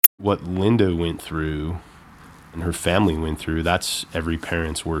What Linda went through and her family went through, that's every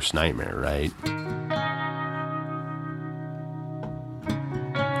parent's worst nightmare, right?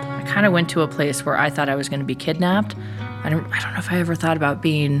 I kind of went to a place where I thought I was going to be kidnapped. I don't know if I ever thought about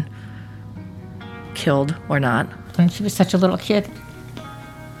being killed or not. And she was such a little kid.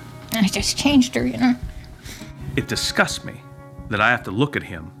 And it just changed her, you know. It disgusts me that I have to look at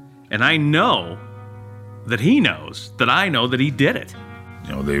him, and I know that he knows that I know that he did it.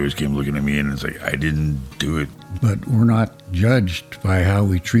 You know, they always came looking at me and it's like, I didn't do it. But we're not judged by how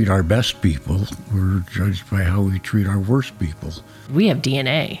we treat our best people. We're judged by how we treat our worst people. We have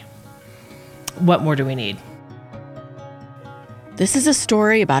DNA. What more do we need? This is a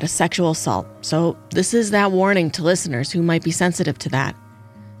story about a sexual assault, so this is that warning to listeners who might be sensitive to that.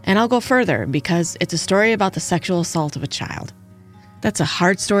 And I'll go further because it's a story about the sexual assault of a child. That's a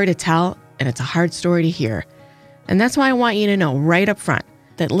hard story to tell, and it's a hard story to hear. And that's why I want you to know right up front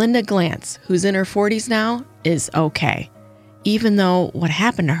that Linda Glantz, who's in her 40s now, is okay, even though what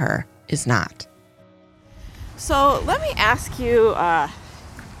happened to her is not. So let me ask you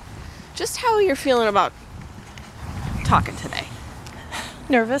just how you're feeling about talking today.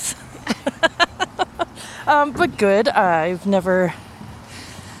 Nervous. But good. I've never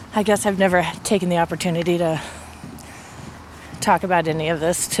taken the opportunity to talk about any of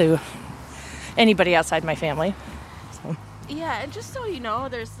this to anybody outside my family. So. Yeah, and just so you know,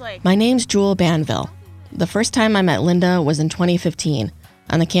 My name's Jewel Banville. The first time I met Linda was in 2015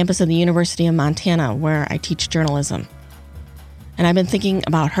 on the campus of the University of Montana, where I teach journalism. And I've been thinking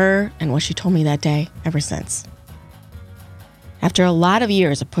about her and what she told me that day ever since. After a lot of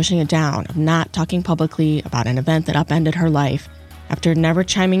years of pushing it down, of not talking publicly about an event that upended her life, after never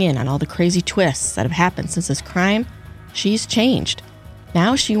chiming in on all the crazy twists that have happened since this crime, she's changed.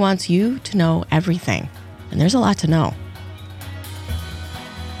 Now she wants you to know everything, and there's a lot to know.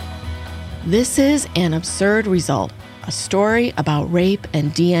 This is An Absurd Result, a story about rape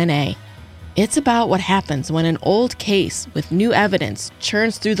and DNA. It's about what happens when an old case with new evidence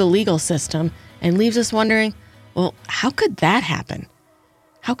churns through the legal system and leaves us wondering, well, how could that happen?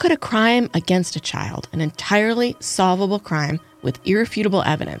 How could a crime against a child, an entirely solvable crime with irrefutable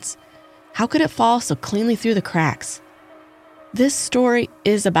evidence, how could it fall so cleanly through the cracks? This story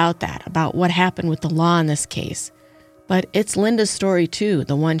is about that, about what happened with the law in this case. But it's Linda's story too,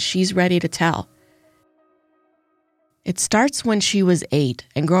 the one she's ready to tell. It starts when she was 8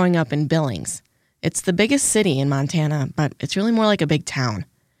 and growing up in Billings. It's the biggest city in Montana, but it's really more like a big town.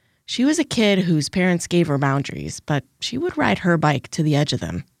 She was a kid whose parents gave her boundaries, but she would ride her bike to the edge of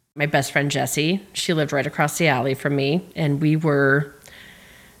them. My best friend, Jessie, she lived right across the alley from me, and we would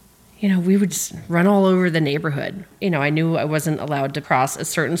just run all over the neighborhood. I knew I wasn't allowed to cross a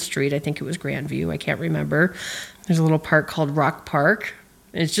certain street. I think it was Grandview. I can't remember. There's a little park called Rock Park.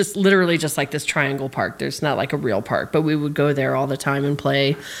 It's just literally just like this triangle park. There's not like a real park, but we would go there all the time and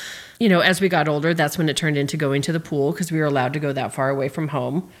play. As we got older, that's when it turned into going to the pool because we were allowed to go that far away from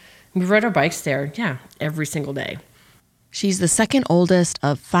home. We rode our bikes there, every single day. She's the second oldest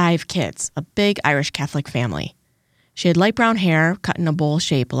of 5 kids, a big Irish Catholic family. She had light brown hair, cut in a bowl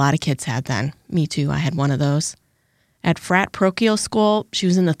shape a lot of kids had then. Me too, I had one of those. At frat parochial school, she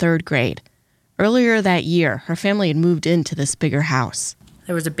was in the 3rd grade. Earlier that year, her family had moved into this bigger house.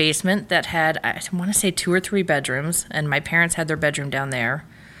 There was a basement that had, I want to say 2 or 3 bedrooms, and my parents had their bedroom down there.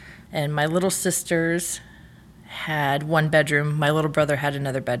 And my little sisters had 1 bedroom. My little brother had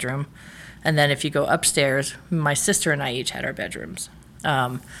another bedroom. And then if you go upstairs, my sister and I each had our bedrooms.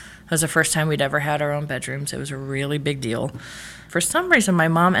 It was the first time we'd ever had our own bedrooms. It was a really big deal. For some reason, my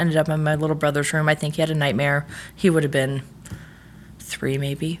mom ended up in my little brother's room. I think he had a nightmare. He would have been 3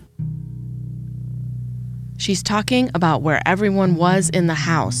 maybe. She's talking about where everyone was in the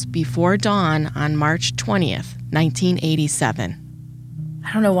house before dawn on March 20th, 1987.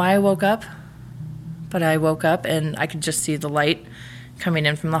 I don't know why I woke up, but I woke up and I could just see the light coming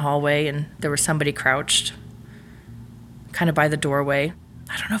in from the hallway, and there was somebody crouched kind of by the doorway.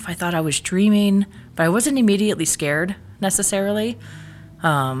 I don't know if I thought I was dreaming, but I wasn't immediately scared necessarily.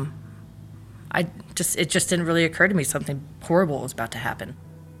 It just didn't really occur to me something horrible was about to happen.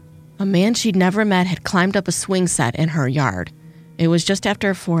 A man she'd never met had climbed up a swing set in her yard. It was just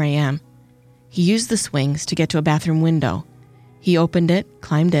after 4 a.m. He used the swings to get to a bathroom window. He opened it,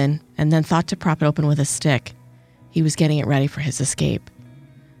 climbed in, and then thought to prop it open with a stick. He was getting it ready for his escape.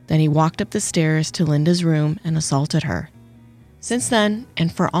 Then he walked up the stairs to Linda's room and assaulted her. Since then,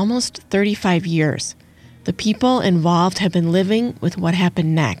 and for almost 35 years, the people involved have been living with what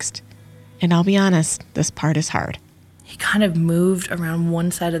happened next. And I'll be honest, this part is hard. He kind of moved around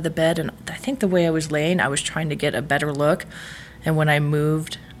one side of the bed, and I think the way I was laying, I was trying to get a better look. And when I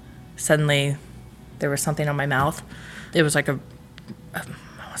moved Suddenly, there was something on my mouth. It was like I want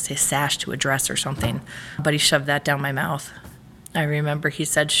to say a sash to a dress or something, but he shoved that down my mouth. I remember he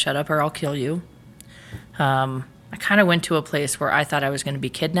said, "Shut up or I'll kill you." I kind of went to a place where I thought I was going to be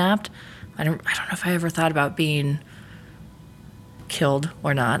kidnapped. I don't know if I ever thought about being killed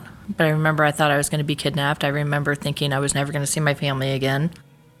or not, but I remember I thought I was going to be kidnapped. I remember thinking I was never going to see my family again.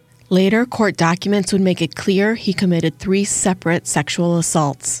 Later, court documents would make it clear he committed 3 separate sexual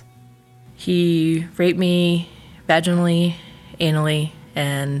assaults. He raped me vaginally, anally,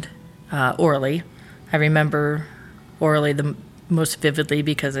 and orally. I remember orally the most vividly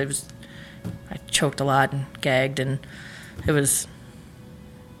because I choked a lot and gagged, and it was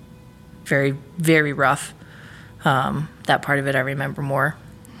very, very rough. That part of it I remember more.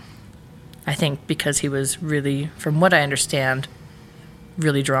 I think because he was really, from what I understand,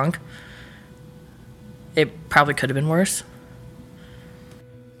 really drunk. It probably could have been worse.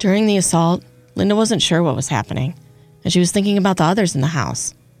 During the assault, Linda wasn't sure what was happening, and she was thinking about the others in the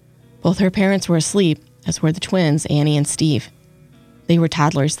house. Both her parents were asleep, as were the twins, Annie and Steve. They were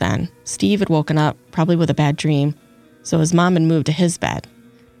toddlers then. Steve had woken up, probably with a bad dream, so his mom had moved to his bed.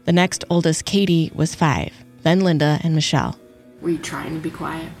 The next oldest, Katie, was 5, then Linda and Michelle. Were you trying to be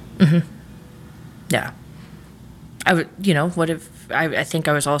quiet? Mm-hmm. Yeah. What if, I think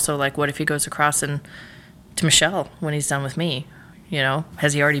I was also like, what if he goes across and to Michelle when he's done with me?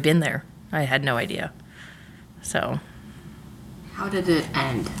 Has he already been there? I had no idea. So. How did it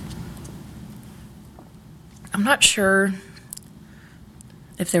end? I'm not sure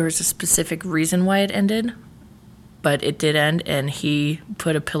if there was a specific reason why it ended, but it did end, and he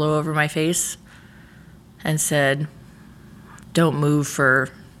put a pillow over my face and said, "Don't move for,"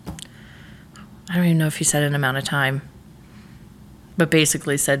 I don't even know if he said an amount of time, but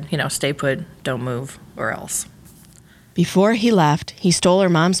basically said, stay put, don't move, or else. Before he left, he stole her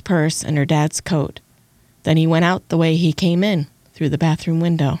mom's purse and her dad's coat. Then he went out the way he came in, through the bathroom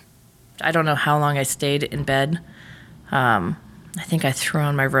window. I don't know how long I stayed in bed. I think I threw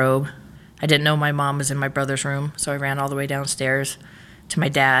on my robe. I didn't know my mom was in my brother's room, so I ran all the way downstairs to my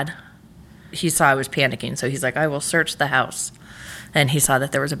dad. He saw I was panicking, so he's like, "I will search the house." And he saw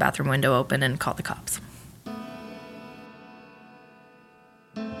that there was a bathroom window open and called the cops.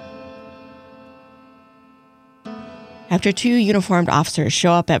 After 2 uniformed officers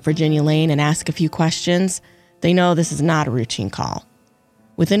show up at Virginia Lane and ask a few questions, they know this is not a routine call.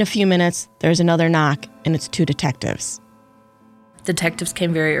 Within a few minutes, there's another knock, and it's 2 detectives. Detectives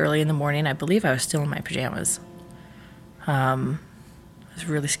came very early in the morning. I believe I was still in my pajamas. It was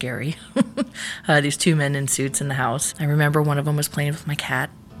really scary. These 2 men in suits in the house. I remember one of them was playing with my cat.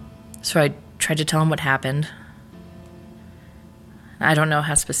 So I tried to tell him what happened. I don't know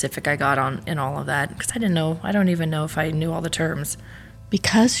how specific I got on in all of that, because I don't even know if I knew all the terms.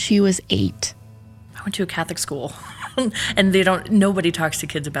 Because she was 8. I went to a Catholic school, and nobody talks to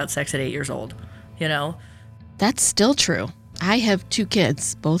kids about sex at 8 years old, That's still true. I have 2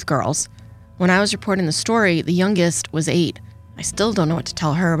 kids, both girls. When I was reporting the story, the youngest was 8. I still don't know what to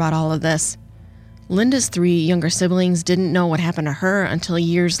tell her about all of this. Linda's 3 younger siblings didn't know what happened to her until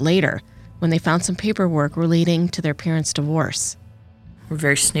years later, when they found some paperwork relating to their parents' divorce. We're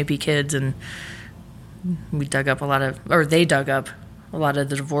very snoopy kids, and they dug up a lot of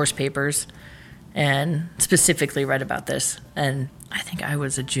the divorce papers and specifically read about this. And I think I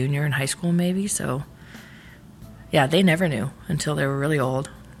was a junior in high school maybe, so yeah, they never knew until they were really old.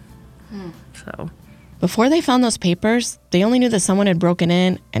 So before they found those papers, they only knew that someone had broken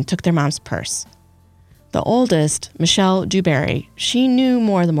in and took their mom's purse. The oldest, Michelle Dewberry, she knew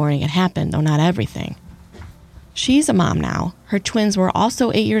more the morning it happened, though not everything. She's a mom now. Her twins were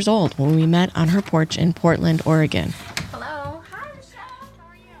also 8 years old when we met on her porch in Portland, Oregon. Hello. Hi, Michelle. How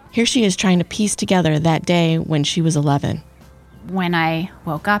are you? Here she is trying to piece together that day when she was 11. When I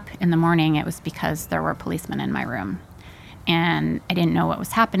woke up in the morning, it was because there were policemen in my room, and I didn't know what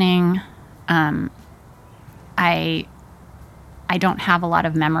was happening. I don't have a lot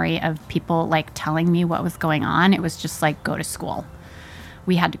of memory of people telling me what was going on. It was just go to school.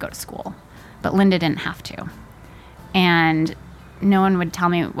 We had to go to school, but Linda didn't have to. And no one would tell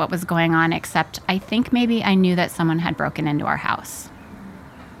me what was going on, except I think maybe I knew that someone had broken into our house.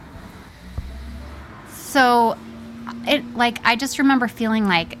 So I just remember feeling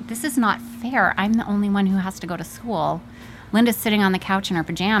this is not fair. I'm the only one who has to go to school. Linda's sitting on the couch in her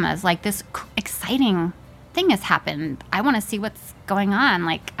pajamas. This exciting thing has happened. I want to see what's going on.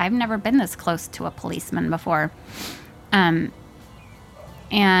 I've never been this close to a policeman before. And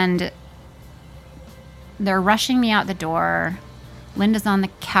they're rushing me out the door. Linda's on the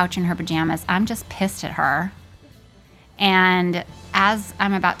couch in her pajamas. I'm just pissed at her. And as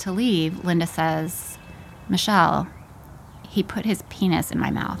I'm about to leave, Linda says, Michelle, he put his penis in my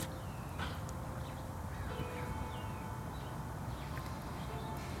mouth.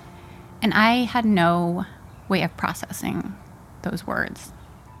 And I had no way of processing those words.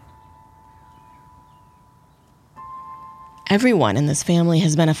 Everyone in this family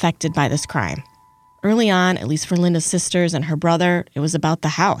has been affected by this crime. Early on, at least for Linda's sisters and her brother, it was about the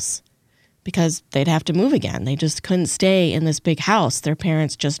house. Because they'd have to move again. They just couldn't stay in this big house their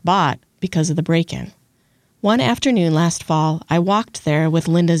parents just bought because of the break-in. One afternoon last fall, I walked there with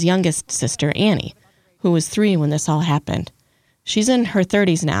Linda's youngest sister, Annie, who was 3 when this all happened. She's in her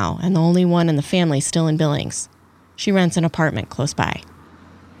 30s now and the only one in the family still in Billings. She rents an apartment close by.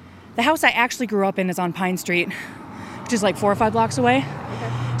 The house I actually grew up in is on Pine Street, which is like 4 or 5 blocks away.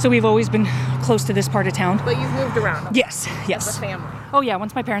 Okay. So we've always been close to this part of town. But you've moved around? Yes. As a family? Oh yeah,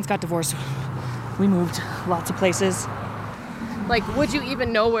 once my parents got divorced, we moved lots of places. Like, would you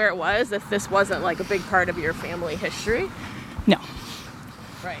even know where it was if this wasn't like a big part of your family history? No.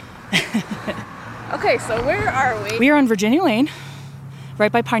 Right. Okay, so where are we? We are on Virginia Lane,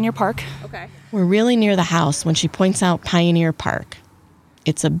 right by Pioneer Park. Okay. We're really near the house when she points out Pioneer Park.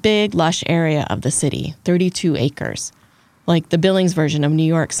 It's a big, lush area of the city, 32 acres, like the Billings version of New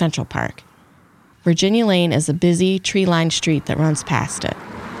York Central Park. Virginia Lane is a busy, tree-lined street that runs past it.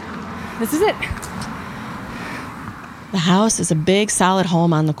 This is it. The house is a big, solid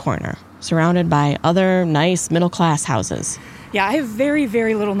home on the corner, surrounded by other nice, middle-class houses. Yeah, I have very,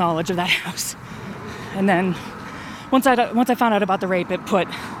 very little knowledge of that house. And then once I found out about the rape, it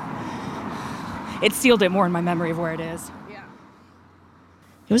sealed it more in my memory of where it is. Yeah.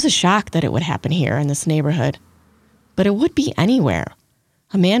 It was a shock that it would happen here in this neighborhood. But it would be anywhere.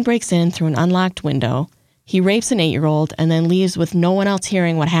 A man breaks in through an unlocked window, he rapes an 8-year-old, and then leaves with no one else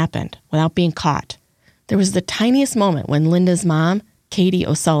hearing what happened, without being caught. There was the tiniest moment when Linda's mom, Katie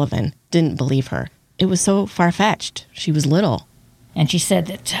O'Sullivan, didn't believe her. It was so far-fetched. She was little. And she said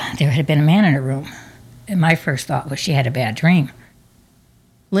that there had been a man in her room. And my first thought was she had a bad dream.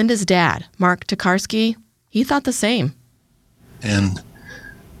 Linda's dad, Mark Tokarski, he thought the same. And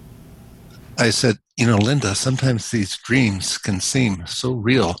I said, Linda, sometimes these dreams can seem so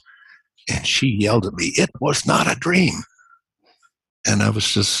real. And she yelled at me, "It was not a dream." And I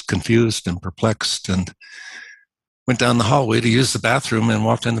was just confused and perplexed and went down the hallway to use the bathroom and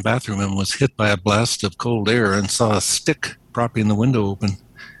walked in the bathroom and was hit by a blast of cold air and saw a stick propping the window open.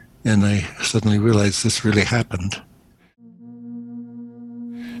 And I suddenly realized this really happened.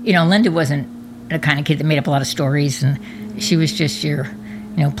 Linda wasn't the kind of kid that made up a lot of stories, and she was just your,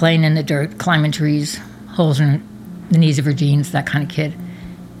 playing in the dirt, climbing trees, holes in the knees of her jeans, that kind of kid,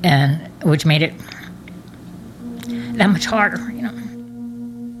 and which made it that much harder,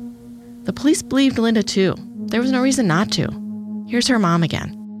 The police believed Linda too. There was no reason not to. Here's her mom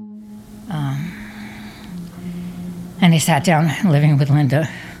again. And they sat down living with Linda.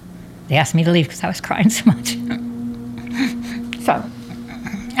 They asked me to leave because I was crying so much. So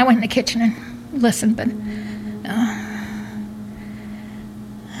I went in the kitchen and listened, but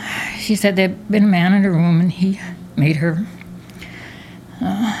she said there'd been a man in her room and he made her,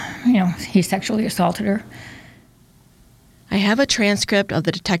 he sexually assaulted her. I have a transcript of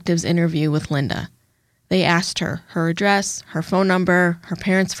the detective's interview with Linda. They asked her address, her phone number, her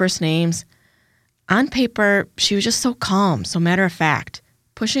parents' first names. On paper, she was just so calm, so matter-of-fact,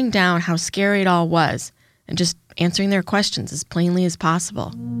 pushing down how scary it all was and just answering their questions as plainly as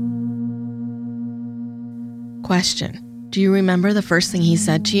possible. Question: do you remember the first thing he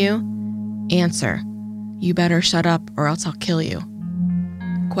said to you? Answer: you better shut up or else I'll kill you.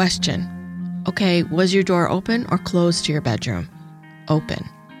 Question: okay, was your door open or closed to your bedroom? Open.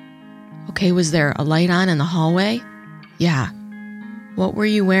 Okay, was there a light on in the hallway? Yeah. What were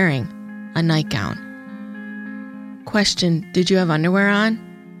you wearing? A nightgown. Question: did you have underwear on?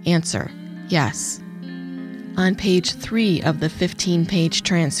 Answer: yes. On page 3 of the 15-page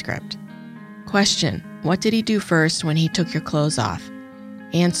transcript. Question: what did he do first when he took your clothes off?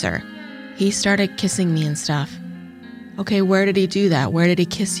 Answer: he started kissing me and stuff. Okay, where did he do that? Where did he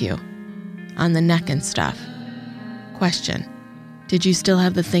kiss you? On the neck and stuff. Question: did you still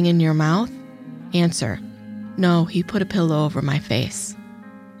have the thing in your mouth? Answer: no, he put a pillow over my face.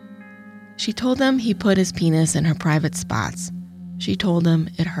 She told them he put his penis in her private spots. She told them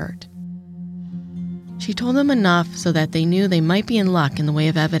it hurt. She told them enough so that they knew they might be in luck in the way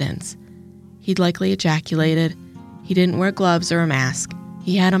of evidence. He'd likely ejaculated. He didn't wear gloves or a mask.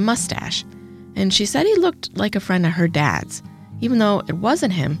 He had a mustache. And she said he looked like a friend of her dad's. Even though it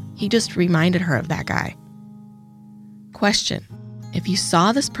wasn't him, he just reminded her of that guy. Question: if you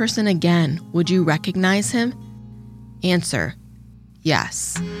saw this person again, would you recognize him? Answer: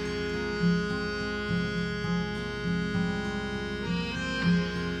 yes.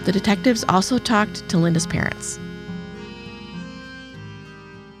 The detectives also talked to Linda's parents.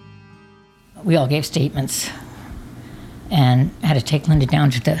 We all gave statements and had to take Linda down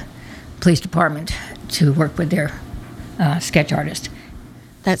to the police department to work with their sketch artist.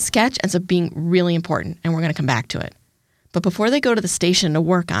 That sketch ends up being really important, and we're going to come back to it. But before they go to the station to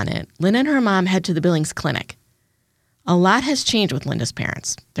work on it, Linda and her mom head to the Billings clinic. A lot has changed with Linda's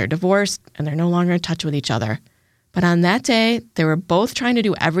parents. They're divorced, and they're no longer in touch with each other. But on that day, they were both trying to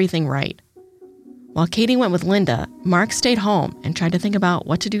do everything right. While Katie went with Linda, Mark stayed home and tried to think about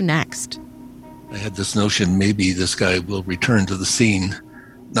what to do next. I had this notion maybe this guy will return to the scene,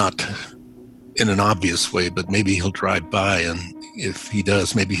 not in an obvious way, but maybe he'll drive by, and if he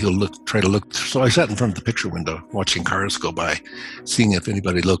does, maybe he'll try to look. So I sat in front of the picture window watching cars go by, seeing if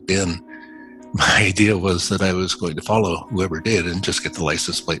anybody looked in. My idea was that I was going to follow whoever did and just get the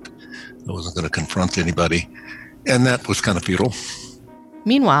license plate. I wasn't going to confront anybody, and that was kind of futile.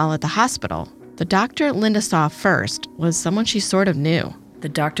 Meanwhile, at the hospital, the doctor Linda saw first was someone she sort of knew. The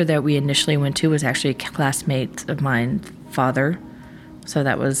doctor that we initially went to was actually a classmate of mine, father. So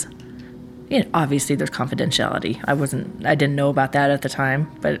that was, obviously there's confidentiality. I didn't know about that at the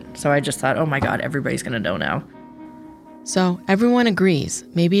time, but so I just thought, oh my God, everybody's gonna know now. So everyone agrees,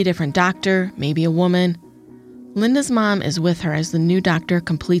 maybe a different doctor, maybe a woman. Linda's mom is with her as the new doctor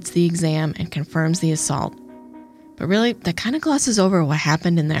completes the exam and confirms the assault. But really, that kind of glosses over what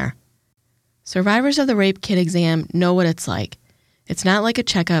happened in there. Survivors of the rape kit exam know what it's like. It's not like a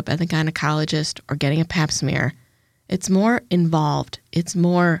checkup at the gynecologist or getting a pap smear. It's more involved. It's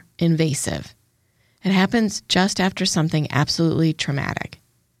more invasive. It happens just after something absolutely traumatic.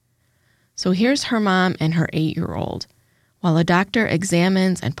 So here's her mom and her 8-year-old, while a doctor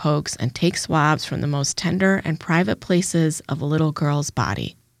examines and pokes and takes swabs from the most tender and private places of a little girl's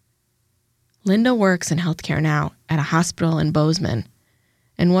body. Linda works in healthcare now at a hospital in Bozeman.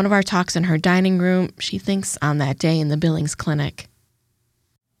 In one of our talks in her dining room, she thinks on that day in the Billings clinic.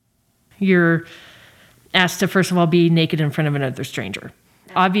 You're asked to, first of all, be naked in front of another stranger.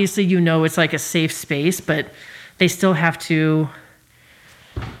 Obviously, it's like a safe space, but they still have to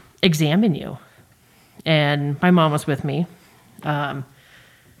examine you. And my mom was with me. And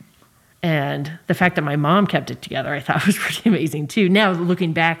the fact that my mom kept it together, I thought was pretty amazing too. Now,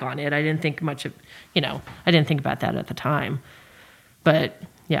 looking back on it, I didn't think much of, I didn't think about that at the time. But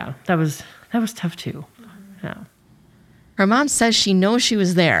yeah, that was tough too. Yeah. Her mom says she knows she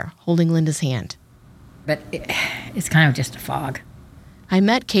was there, holding Linda's hand. But it's kind of just a fog. I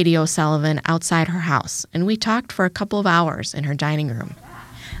met Katie O'Sullivan outside her house, and we talked for a couple of hours in her dining room.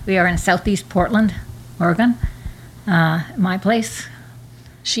 We are in southeast Portland, Oregon, my place.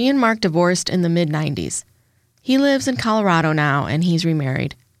 She and Mark divorced in the mid-90s. He lives in Colorado now, and he's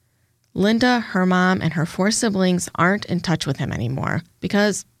remarried. Linda, her mom, and her 4 siblings aren't in touch with him anymore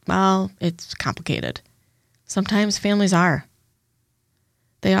because, well, it's complicated. Sometimes families are.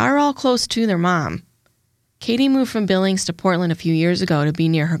 They are all close to their mom. Katie moved from Billings to Portland a few years ago to be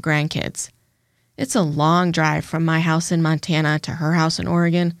near her grandkids. It's a long drive from my house in Montana to her house in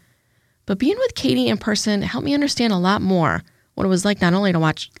Oregon. But being with Katie in person helped me understand a lot more what it was like not only to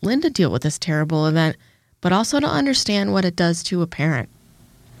watch Linda deal with this terrible event, but also to understand what it does to a parent.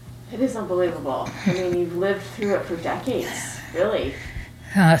 It is unbelievable. I mean, you've lived through it for decades, really.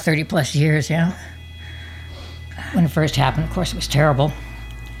 30 plus years, yeah. When it first happened, of course, it was terrible.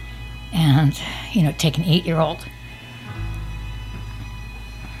 And, take an 8-year-old.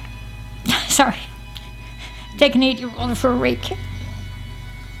 Sorry. Take an 8-year-old for a rape kit.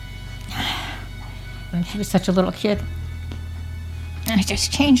 And she was such a little kid. And I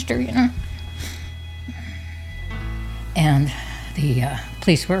just changed her, And the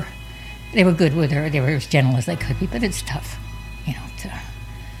police they were good with her. They were as gentle as they could be, but it's tough, to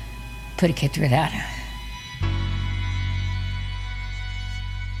put a kid through that.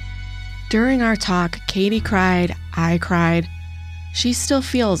 During our talk, Katie cried, I cried. She still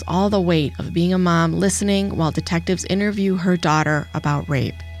feels all the weight of being a mom listening while detectives interview her daughter about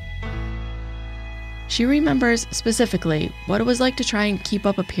rape. She remembers specifically what it was like to try and keep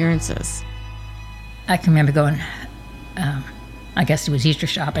up appearances. I can remember going, I guess it was Easter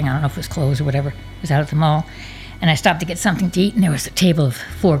shopping. I don't know if it was clothes or whatever. It was out at the mall. And I stopped to get something to eat, and there was a table of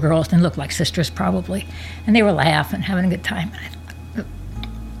 4 girls, and they looked like sisters probably. And they were laughing, having a good time. And I thought,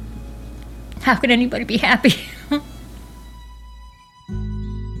 how could anybody be happy?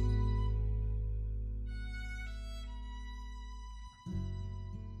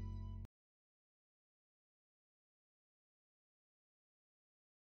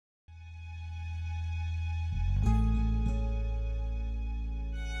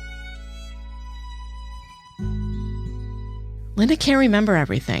 Linda can't remember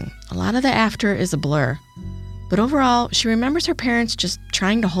everything. A lot of the after is a blur. But overall, she remembers her parents just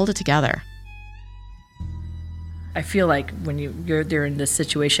trying to hold it together. I feel like when they're in this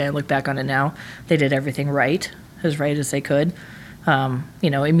situation, I look back on it now, they did everything right as they could.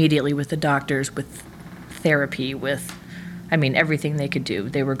 Immediately with the doctors, with therapy, with, everything they could do.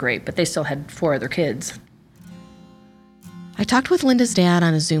 They were great, but they still had 4 other kids. I talked with Linda's dad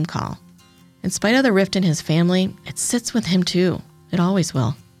on a Zoom call. In spite of the rift in his family, it sits with him too. It always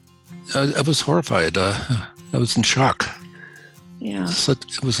will. I was horrified. I was in shock. Yeah.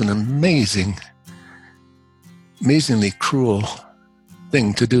 It was an amazingly cruel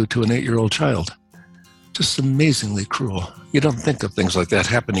thing to do to an 8-year-old child. Just amazingly cruel. You don't think of things like that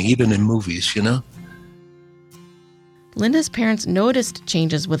happening even in movies, you know? Linda's parents noticed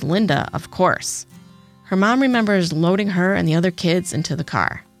changes with Linda, of course. Her mom remembers loading her and the other kids into the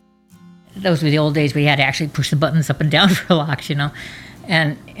car. Those were the old days where you had to actually push the buttons up and down for locks,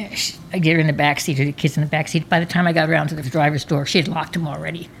 And I get her in the back seat, or the kids in the back seat. By the time I got around to the driver's door, she had locked them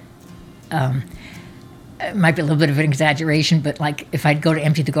already. It might be a little bit of an exaggeration, but like if I'd go to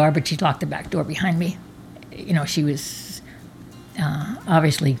empty the garbage, she'd lock the back door behind me. She was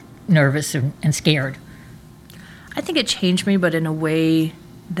obviously nervous and scared. I think it changed me, but in a way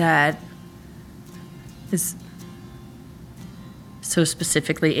that is so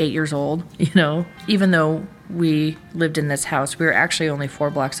specifically 8 years old, even though we lived in this house, we were actually only 4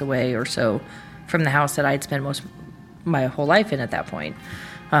 blocks away or so from the house that I'd spent most my whole life in at that point.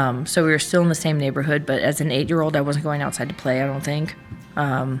 So we were still in the same neighborhood, but as an 8-year-old, I wasn't going outside to play, I don't think.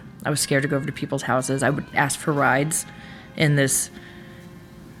 I was scared to go over to people's houses. I would ask for rides in this,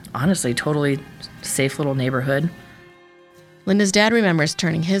 honestly, totally safe little neighborhood. Linda's dad remembers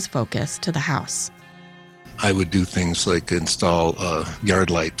turning his focus to the house. I would do things like install yard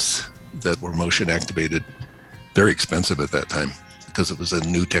lights that were motion activated. Very expensive at that time because it was a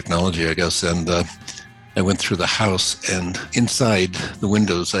new technology, I guess. And I went through the house, and inside the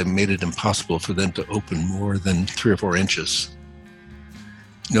windows, I made it impossible for them to open more than 3 or 4 inches.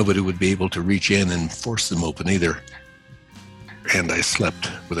 Nobody would be able to reach in and force them open either. And I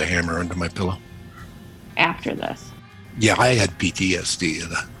slept with a hammer under my pillow. After this? Yeah, I had PTSD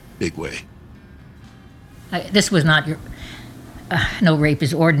in a big way. This was not no rape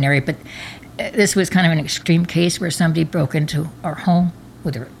is ordinary, but this was kind of an extreme case where somebody broke into our home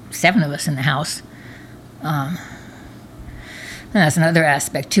with 7 of us in the house. And that's another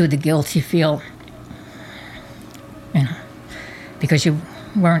aspect too, the guilt you feel, because you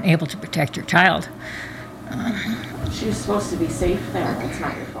weren't able to protect your child. She was supposed to be safe there. It's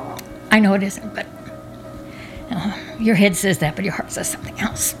not your fault. I know it isn't, but your head says that, but your heart says something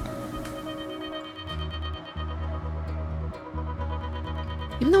else.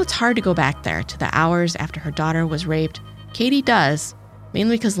 Even though it's hard to go back there to the hours after her daughter was raped, Katie does,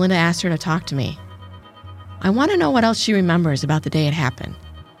 mainly because Linda asked her to talk to me. I want to know what else she remembers about the day it happened.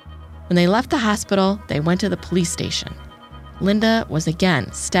 When they left the hospital, they went to the police station. Linda was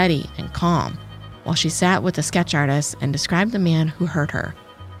again steady and calm while she sat with the sketch artist and described the man who hurt her.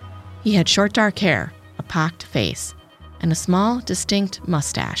 He had short dark hair, a pocked face, and a small, distinct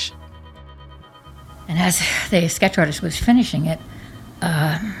mustache. And as the sketch artist was finishing it,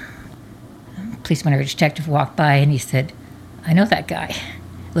 policeman or a detective walked by and he said, "I know that guy.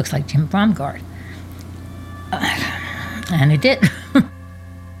 Looks like Jim Bromgard." And it did.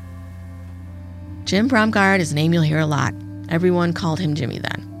 Jim Bromgard is a name you'll hear a lot. Everyone called him Jimmy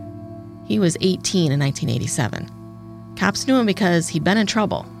then. He was 18 in 1987. Cops knew him because he'd been in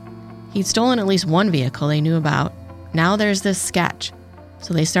trouble. He'd stolen at least one vehicle they knew about. Now there's this sketch,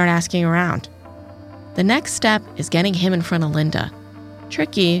 so they start asking around. The next step is getting him in front of Linda.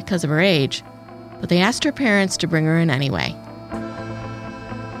 Tricky because of her age, but they asked her parents to bring her in anyway.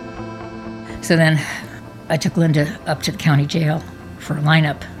 So then I took Linda up to the county jail for a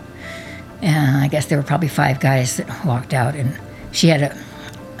lineup. And I guess there were probably 5 guys that walked out, and she had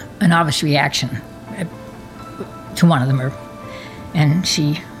an obvious reaction to one of them. And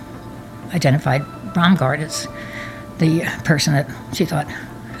she identified Bromgard as the person that she thought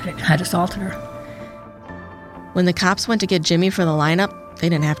had assaulted her. When the cops went to get Jimmy for the lineup, they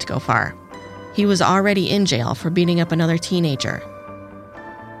didn't have to go far. He was already in jail for beating up another teenager.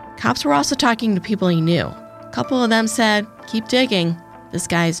 Cops were also talking to people he knew. A couple of them said, "Keep digging. This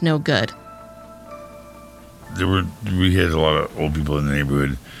guy's no good." We had a lot of old people in the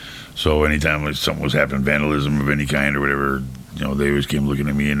neighborhood, so anytime like something was happening, vandalism of any kind or whatever, they always came looking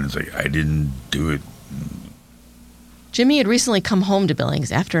at me, and it's like, I didn't do it. Jimmy had recently come home to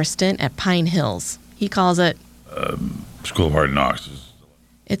Billings after a stint at Pine Hills. He calls it School of Hard Knocks.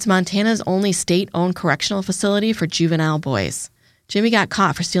 It's Montana's only state-owned correctional facility for juvenile boys. Jimmy got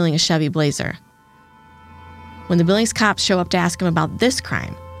caught for stealing a Chevy Blazer. When the Billings cops show up to ask him about this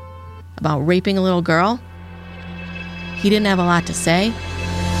crime, about raping a little girl, he didn't have a lot to say,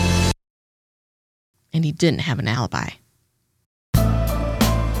 and he didn't have an alibi.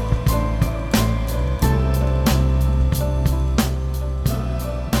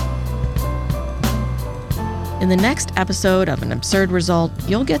 In the next episode of An Absurd Result,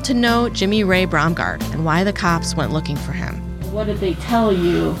 you'll get to know Jimmy Ray Bromgard and why the cops went looking for him. What did they tell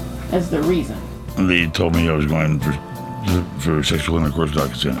you as the reason? They told me I was going for sexual intercourse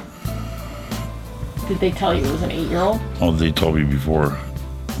without consent. Did they tell you it was an 8-year-old? Oh, they told me before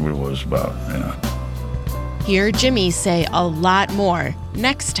what it was about, yeah. Hear Jimmy say a lot more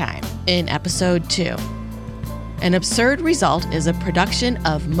next time in episode 2. An Absurd Result is a production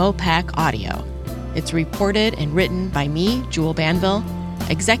of Mopac Audio. It's reported and written by me, Jewel Banville.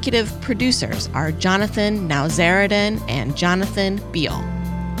 Executive producers are Jonathan Nauzaradin and Jonathan Beal.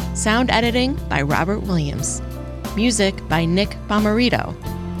 Sound editing by Robert Williams. Music by Nick Bomarito.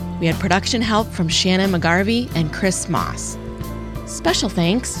 We had production help from Shannon McGarvey and Chris Moss. Special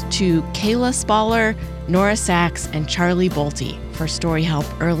thanks to Kayla Spaller, Nora Sachs, and Charlie Bolte for story help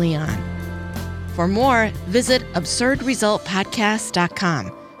early on. For more, visit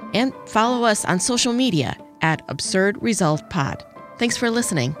absurdresultpodcast.com. And follow us on social media at Absurd Result Pod. Thanks for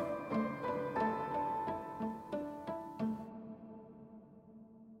listening.